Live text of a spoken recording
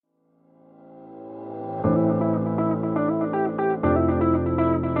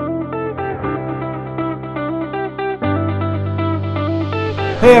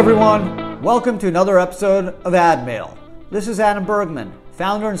Hey everyone, welcome to another episode of AdMail. This is Adam Bergman,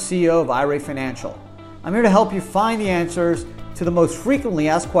 founder and CEO of IRA Financial. I'm here to help you find the answers to the most frequently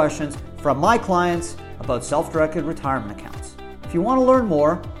asked questions from my clients about self-directed retirement accounts. If you want to learn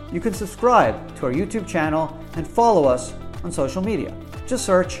more, you can subscribe to our YouTube channel and follow us on social media. Just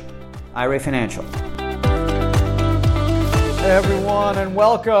search IRA Financial. Hey everyone, and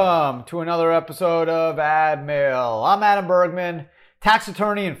welcome to another episode of AdMail. I'm Adam Bergman, tax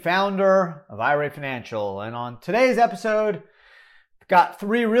attorney and founder of IRA Financial. And on today's episode, I've got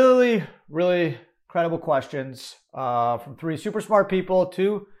three really credible questions from three super smart people,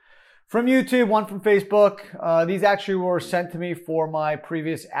 two from YouTube, one from Facebook. These actually were sent to me for my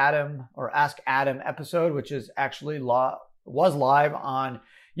previous Adam or Ask Adam episode, which is actually was live on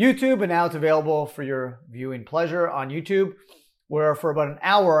YouTube, and now it's available for your viewing pleasure on YouTube, where for about an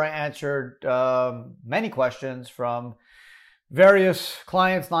hour I answered many questions from various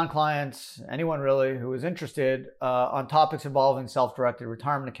clients, non-clients, anyone really who is interested on topics involving self-directed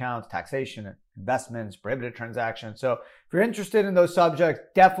retirement accounts, taxation, investments, prohibited transactions. So if you're interested in those subjects,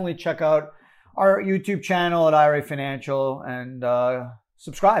 definitely check out our YouTube channel at IRA Financial and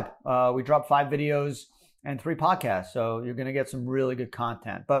subscribe. We drop 5 videos and 3 podcasts, so you're going to get some really good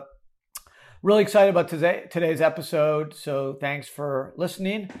content. But really excited about today's episode, so thanks for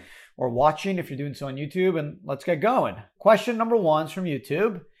listening or watching if you're doing so on YouTube, and let's get going. Question number 1 is from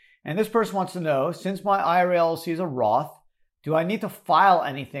YouTube, and this person wants to know, since my IRA LLC is a Roth, do I need to file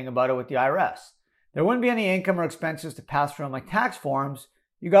anything about it with the IRS? There wouldn't be any income or expenses to pass through on my tax forms.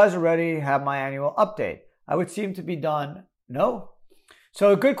 You guys already have my annual update. I would seem to be done. No?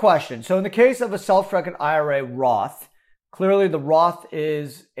 So good question. So in the case of a self-directed IRA Roth, clearly the Roth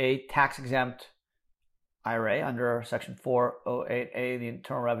is a tax-exempt IRA under Section 408A of the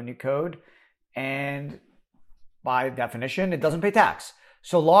Internal Revenue Code. And by definition, it doesn't pay tax.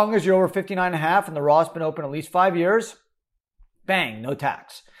 So long as you're over 59 and a half and the Roth's been open at least 5 years, bang, no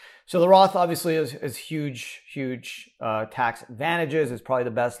tax. So the Roth obviously is huge tax advantages. It's probably the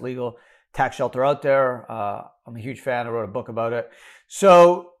best legal tax shelter out there. I'm a huge fan. I wrote a book about it.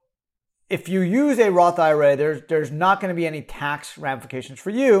 So if you use a Roth IRA, there's not going to be any tax ramifications for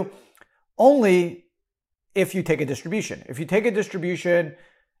you, only if you take a distribution. If you take a distribution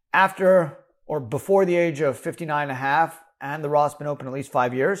after or before the age of 59 and a half and the Roth's been open at least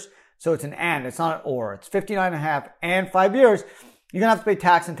 5 years, so it's an and, it's not an or, it's 59 and a half and 5 years, you're going to have to pay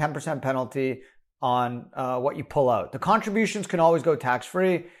tax and 10% penalty on what you pull out. The contributions can always go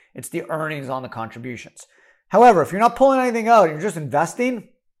tax-free. It's the earnings on the contributions. However, if you're not pulling anything out and you're just investing,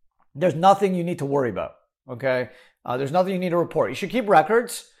 there's nothing you need to worry about, okay? There's nothing you need to report. You should keep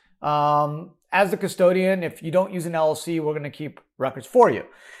records. As the custodian, if you don't use an LLC, we're going to keep records for you.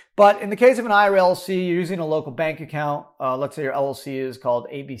 But in the case of an IRA LLC, you're using a local bank account. Let's say your LLC is called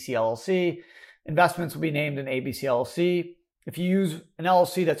ABC LLC. Investments will be named in ABC LLC. If you use an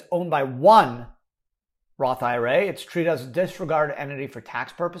LLC that's owned by one Roth IRA, it's treated as a disregarded entity for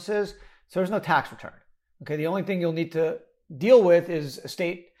tax purposes, so there's no tax return. Okay, the only thing you'll need to deal with is a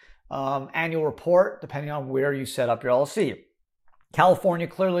state annual report, depending on where you set up your LLC. California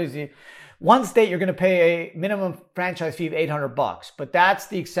clearly is the one state you're going to pay a minimum franchise fee of $800, but that's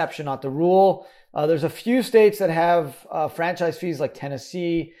the exception, not the rule. There's a few states that have franchise fees like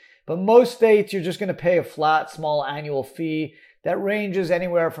Tennessee, but most states you're just going to pay a flat, small annual fee that ranges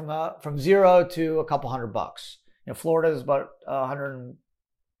anywhere from $0 to a couple $100. Florida is about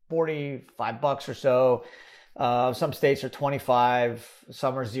 $145 or so. Some states are 25,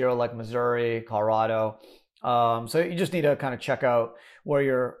 some are 0 like Missouri, Colorado. So you just need to kind of check out where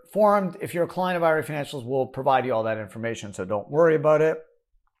you're formed. If you're a client of IRA Financials, we'll provide you all that information, so don't worry about it.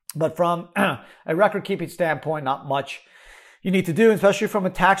 But from a record-keeping standpoint, not much you need to do, especially from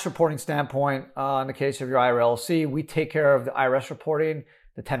a tax reporting standpoint. In the case of your IRA LLC, we take care of the IRS reporting,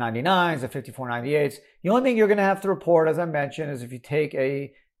 the 1099s, the 5498s. The only thing you're going to have to report, as I mentioned, is if you take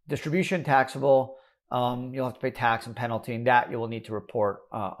a distribution taxable, you'll have to pay tax and penalty, and that you will need to report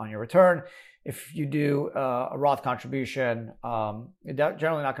on your return. If you do a Roth contribution, you're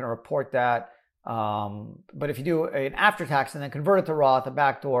generally not going to report that. But if you do an after-tax and then convert it to Roth, a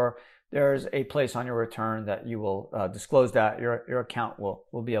backdoor, there's a place on your return that you will disclose that. Your account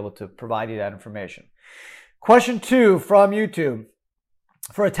will be able to provide you that information. Question 2 from YouTube.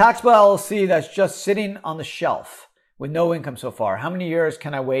 For a taxable LLC that's just sitting on the shelf with no income so far, how many years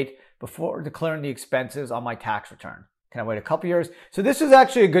can I wait before declaring the expenses on my tax return? Can I wait a couple years? So this is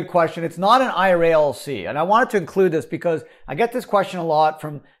actually a good question. It's not an IRA LLC. And I wanted to include this because I get this question a lot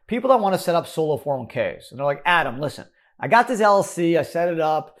from people that want to set up solo 401ks. And they're like, Adam, listen, I got this LLC. I set it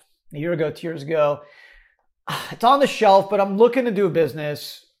up a year ago, 2 years ago. it's on the shelf, but I'm looking to do a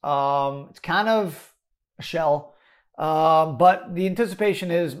business. It's kind of a shell, but the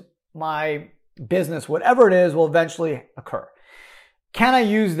anticipation is my business, whatever it is, will eventually occur. Can I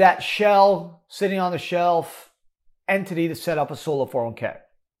use that shell, sitting on the shelf entity, to set up a solo 401k?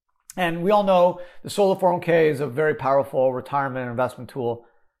 And we all know the solo 401k is a very powerful retirement and investment tool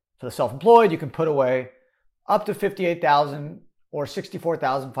for the self-employed. You can put away up to $58,000 or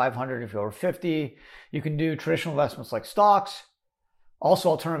 $64,500 if you're over 50. You can do traditional investments like stocks, also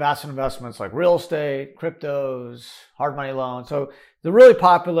alternative asset investments like real estate, cryptos, hard money loans. So the really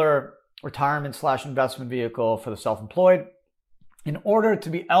popular retirement/investment vehicle for the self-employed. In order to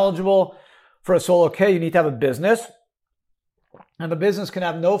be eligible for a solo K, you need to have a business. And the business can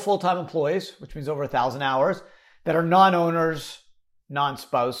have no full-time employees, which means over 1,000 hours, that are non-owners,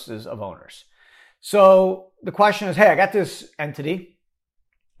 non-spouses of owners. So the question is, hey, I got this entity.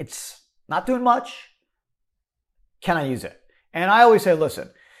 It's not doing much. Can I use it? And I always say,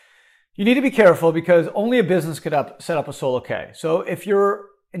 listen, you need to be careful because only a business could set up a solo K. So if you're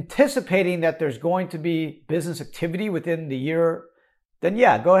anticipating that there's going to be business activity within the year, then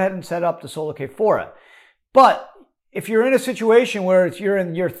yeah, go ahead and set up the solo K for it. But if you're in a situation where you're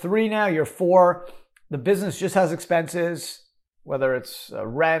in year 3 now, year 4, the business just has expenses, whether it's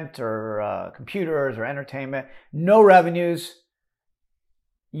rent or computers or entertainment, no revenues,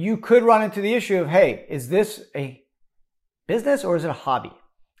 you could run into the issue of, hey, is this a business or is it a hobby?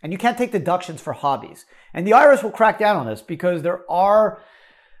 And you can't take deductions for hobbies. And the IRS will crack down on this because there are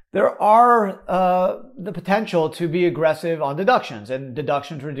the potential to be aggressive on deductions, and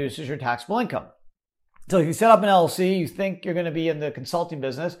deductions reduces your taxable income. So if you set up an LLC, you think you're going to be in the consulting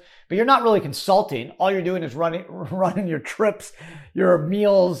business, but you're not really consulting. All you're doing is running your trips, your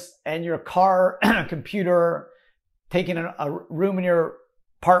meals, and your car, computer, taking a room in your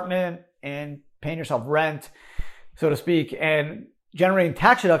apartment and paying yourself rent, so to speak, and generating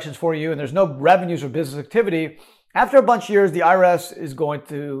tax deductions for you, and there's no revenues or business activity. After a bunch of years, the IRS is going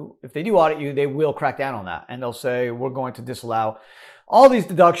to, if they do audit you, they will crack down on that. And they'll say, we're going to disallow all these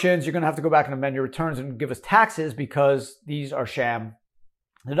deductions. You're going to have to go back and amend your returns and give us taxes because these are sham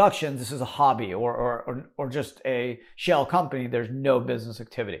deductions. This is a hobby or just a shell company. There's no business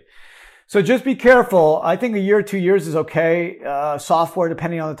activity. So just be careful. I think a year, 2 years is okay. Software,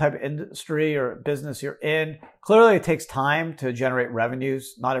 depending on the type of industry or business you're in, clearly it takes time to generate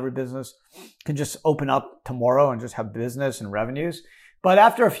revenues. Not every business can just open up tomorrow and just have business and revenues. But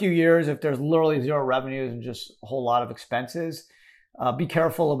after a few years, if there's literally zero revenues and just a whole lot of expenses, be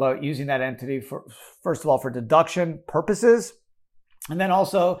careful about using that entity for, first of all, for deduction purposes. And then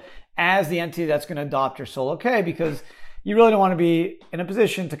also as the entity that's going to adopt your solo K, because you really don't want to be in a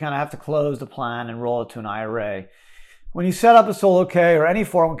position to kind of have to close the plan and roll it to an IRA. When you set up a solo K or any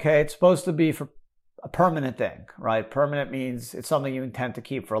 401k, it's supposed to be for a permanent thing, right? Permanent means it's something you intend to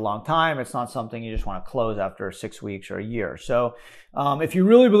keep for a long time. It's not something you just want to close after 6 weeks or a year. So if you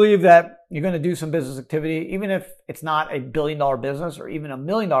really believe that you're going to do some business activity, even if it's not $1 billion business or even $1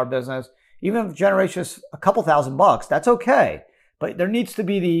 million business, even if it generates just a couple $1,000, that's okay. But there needs to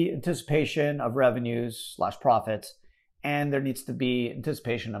be the anticipation of revenues/profits, and there needs to be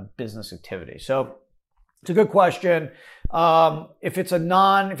anticipation of business activity. So it's a good question. If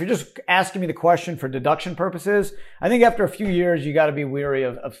you're just asking me the question for deduction purposes, I think after a few years, you got to be weary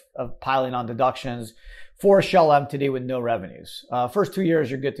of piling on deductions for a shell entity with no revenues. First 2 years,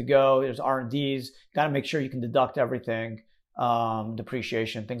 you're good to go. There's R&Ds. Got to make sure you can deduct everything,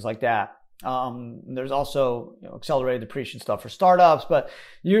 depreciation, things like that. There's also accelerated depreciation stuff for startups, but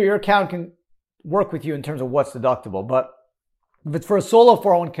your account can work with you in terms of what's deductible. But if it's for a solo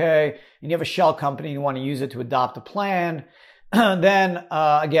 401k and you have a shell company and you want to use it to adopt a plan, then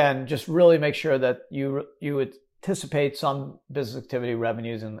again, just really make sure that you anticipate some business activity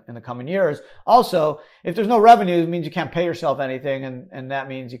revenues in the coming years. Also, if there's no revenue, it means you can't pay yourself anything, and that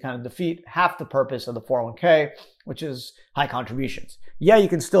means you kind of defeat half the purpose of the 401k, which is high contributions. Yeah, you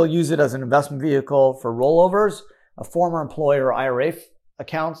can still use it as an investment vehicle for rollovers, a former employer IRA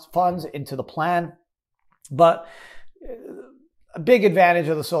accounts, funds into the plan. But a big advantage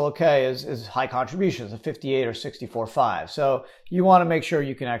of the solo K is high contributions of 58 or 64.5. So you want to make sure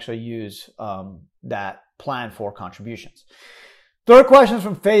you can actually use that plan for contributions. Third question is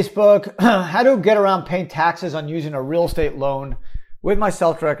from Facebook. How to get around paying taxes on using a real estate loan with my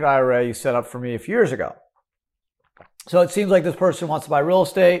self-directed IRA you set up for me a few years ago. So it seems like this person wants to buy real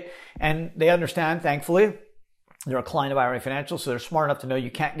estate and they understand, thankfully, they're a client of IRA Financial, so they're smart enough to know you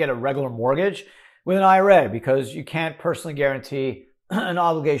can't get a regular mortgage with an IRA because you can't personally guarantee an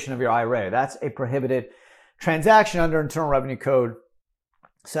obligation of your IRA. That's a prohibited transaction under Internal Revenue Code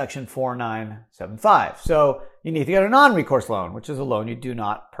Section 4975. So you need to get a non-recourse loan, which is a loan you do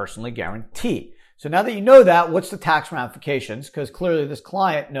not personally guarantee. So now that you know that, what's the tax ramifications? Because clearly this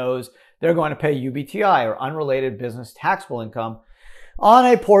client knows they're going to pay UBTI, or unrelated business taxable income, on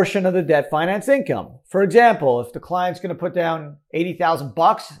a portion of the debt finance income. For example, if the client's going to put down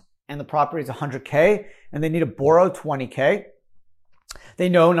 $80,000 and the property is $100K and they need to borrow $20K, they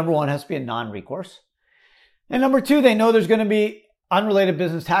know, number one, it has to be a non-recourse. And number two, they know there's going to be unrelated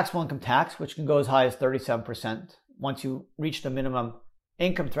business taxable income tax, which can go as high as 37% once you reach the minimum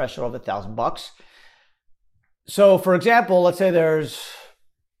income threshold of $1,000. So for example, let's say there's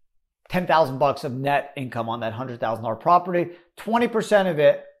 $10,000 of net income on that $100,000 property. 20% of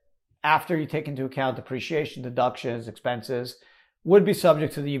it, after you take into account depreciation, deductions, expenses, would be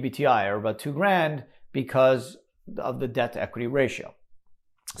subject to the UBTI, or about $2,000, because of the debt to equity ratio.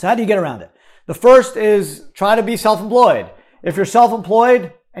 So how do you get around it? The first is try to be self-employed. If you're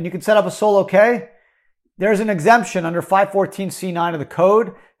self-employed and you can set up a solo K, there's an exemption under 514C9 of the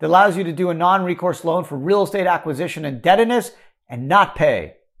code that allows you to do a non-recourse loan for real estate acquisition indebtedness and not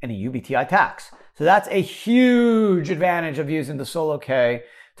pay any UBTI tax. So that's a huge advantage of using the solo K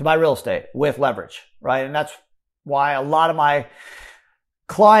to buy real estate with leverage, right? And that's why a lot of my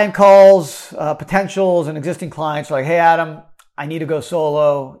client calls, potentials and existing clients are like, hey, Adam, I need to go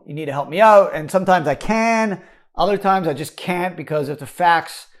solo. You need to help me out. And sometimes I can. Other times I just can't, because if the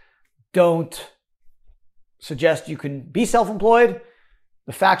facts don't suggest you can be self-employed,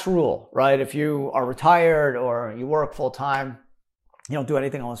 the facts rule, right? If you are retired or you work full time, you don't do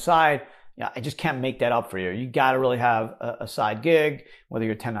anything on the side, I just can't make that up for you. You got to really have a side gig, whether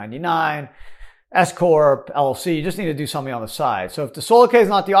you're 1099, S Corp, LLC, you just need to do something on the side. So if the solo K is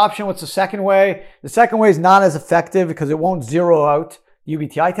not the option, what's the second way? The second way is not as effective because it won't zero out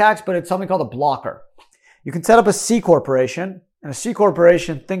UBTI tax, but it's something called a blocker. You can set up a C corporation, and a C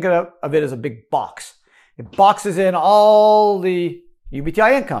corporation, think of it as a big box. It boxes in all the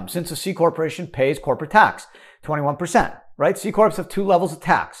UBTI income, since a C corporation pays corporate tax, 21%, right? C corps have two levels of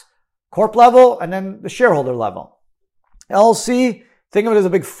tax, corp level and then the shareholder level. LLC, think of it as a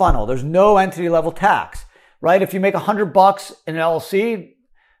big funnel. There's no entity level tax, right? If you make $100 in an LLC,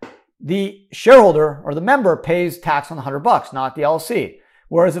 the shareholder or the member pays tax on the $100, not the LLC.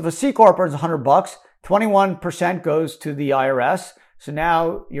 Whereas if a C corp earns $100, 21% goes to the IRS. So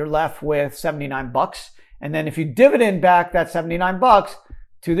now you're left with $79. And then if you dividend back that $79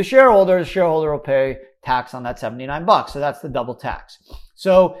 to the shareholder will pay tax on that $79. So that's the double tax.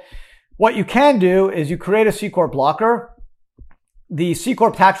 So what you can do is you create a C corp blocker. The C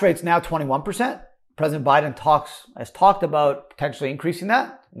corp tax rate is now 21%. President Biden has talked about potentially increasing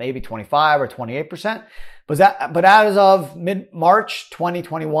that, maybe 25 or 28%. But as of mid-March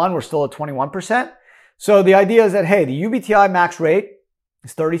 2021, we're still at 21%. So the idea is that, hey, the UBTI max rate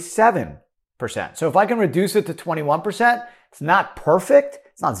is 37%. So if I can reduce it to 21%, it's not perfect.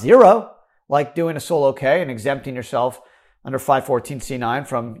 It's not zero, like doing a solo K and exempting yourself under 514C9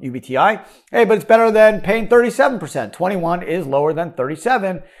 from UBTI. Hey, but it's better than paying 37%. 21 is lower than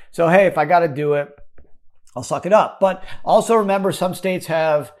 37. So hey, if I got to do it, I'll suck it up. But also remember, some states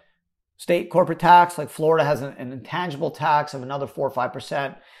have state corporate tax, like Florida has an intangible tax of another 4 or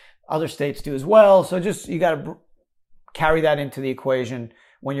 5%. Other states do as well. So just, you got to carry that into the equation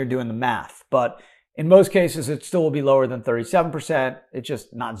when you're doing the math. But in most cases, it still will be lower than 37%. It's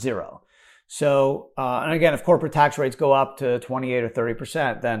just not zero. So, and again, if corporate tax rates go up to 28 or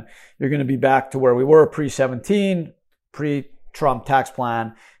 30%, then you're going to be back to where we were pre-17, pre-Trump tax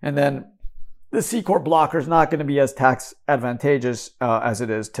plan. And then the C Corp blocker is not going to be as tax advantageous as it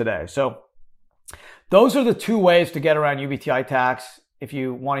is today. So those are the two ways to get around UBTI tax if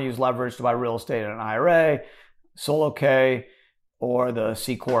you want to use leverage to buy real estate in an IRA, solo K, or the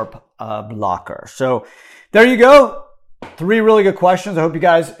C Corp blocker. So there you go. 3 really good questions. I hope you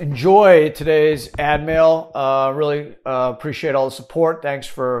guys enjoy today's ad mail. Really appreciate all the support. Thanks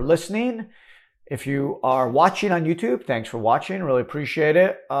for listening. If you are watching on YouTube, thanks for watching. Really appreciate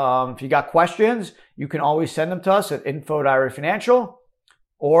it. If you got questions, you can always send them to us at info@IRAFinancial,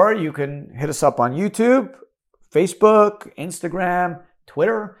 or you can hit us up on YouTube, Facebook, Instagram,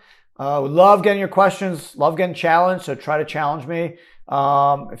 Twitter. We love getting your questions, love getting challenged, so try to challenge me.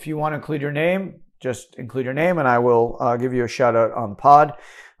 If you want to include your name, just include your name and I will give you a shout out on the pod.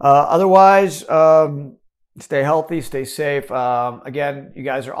 Otherwise, stay healthy, stay safe. Again, you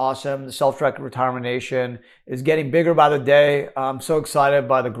guys are awesome. The Self-Directed Retirement Nation is getting bigger by the day. I'm so excited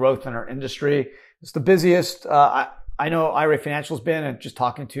by the growth in our industry. It's the busiest I know IRA Financial's been, and just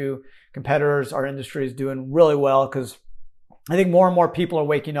talking to competitors, our industry is doing really well because I think more and more people are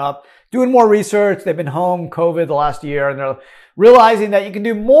waking up, doing more research. They've been home COVID the last year, and they're realizing that you can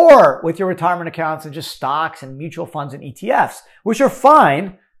do more with your retirement accounts than just stocks and mutual funds and ETFs, which are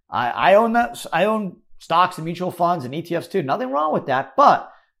fine. I own that. I own stocks and mutual funds and ETFs too. Nothing wrong with that,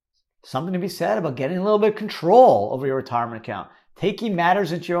 but something to be said about getting a little bit of control over your retirement account, taking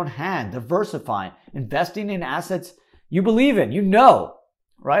matters into your own hand, diversifying, investing in assets you believe in,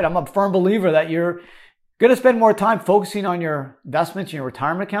 right? I'm a firm believer that you're going to spend more time focusing on your investments in your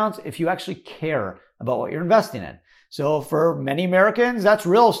retirement accounts if you actually care about what you're investing in. So for many Americans, that's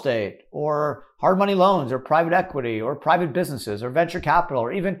real estate or hard money loans or private equity or private businesses or venture capital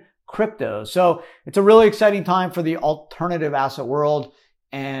or even crypto. So it's a really exciting time for the alternative asset world,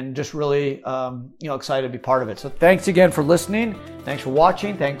 and just really excited to be part of it. So thanks again for listening. Thanks for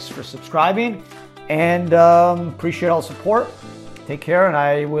watching. Thanks for subscribing, and appreciate all the support. Take care, and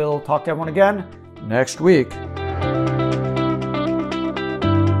I will talk to everyone again next week.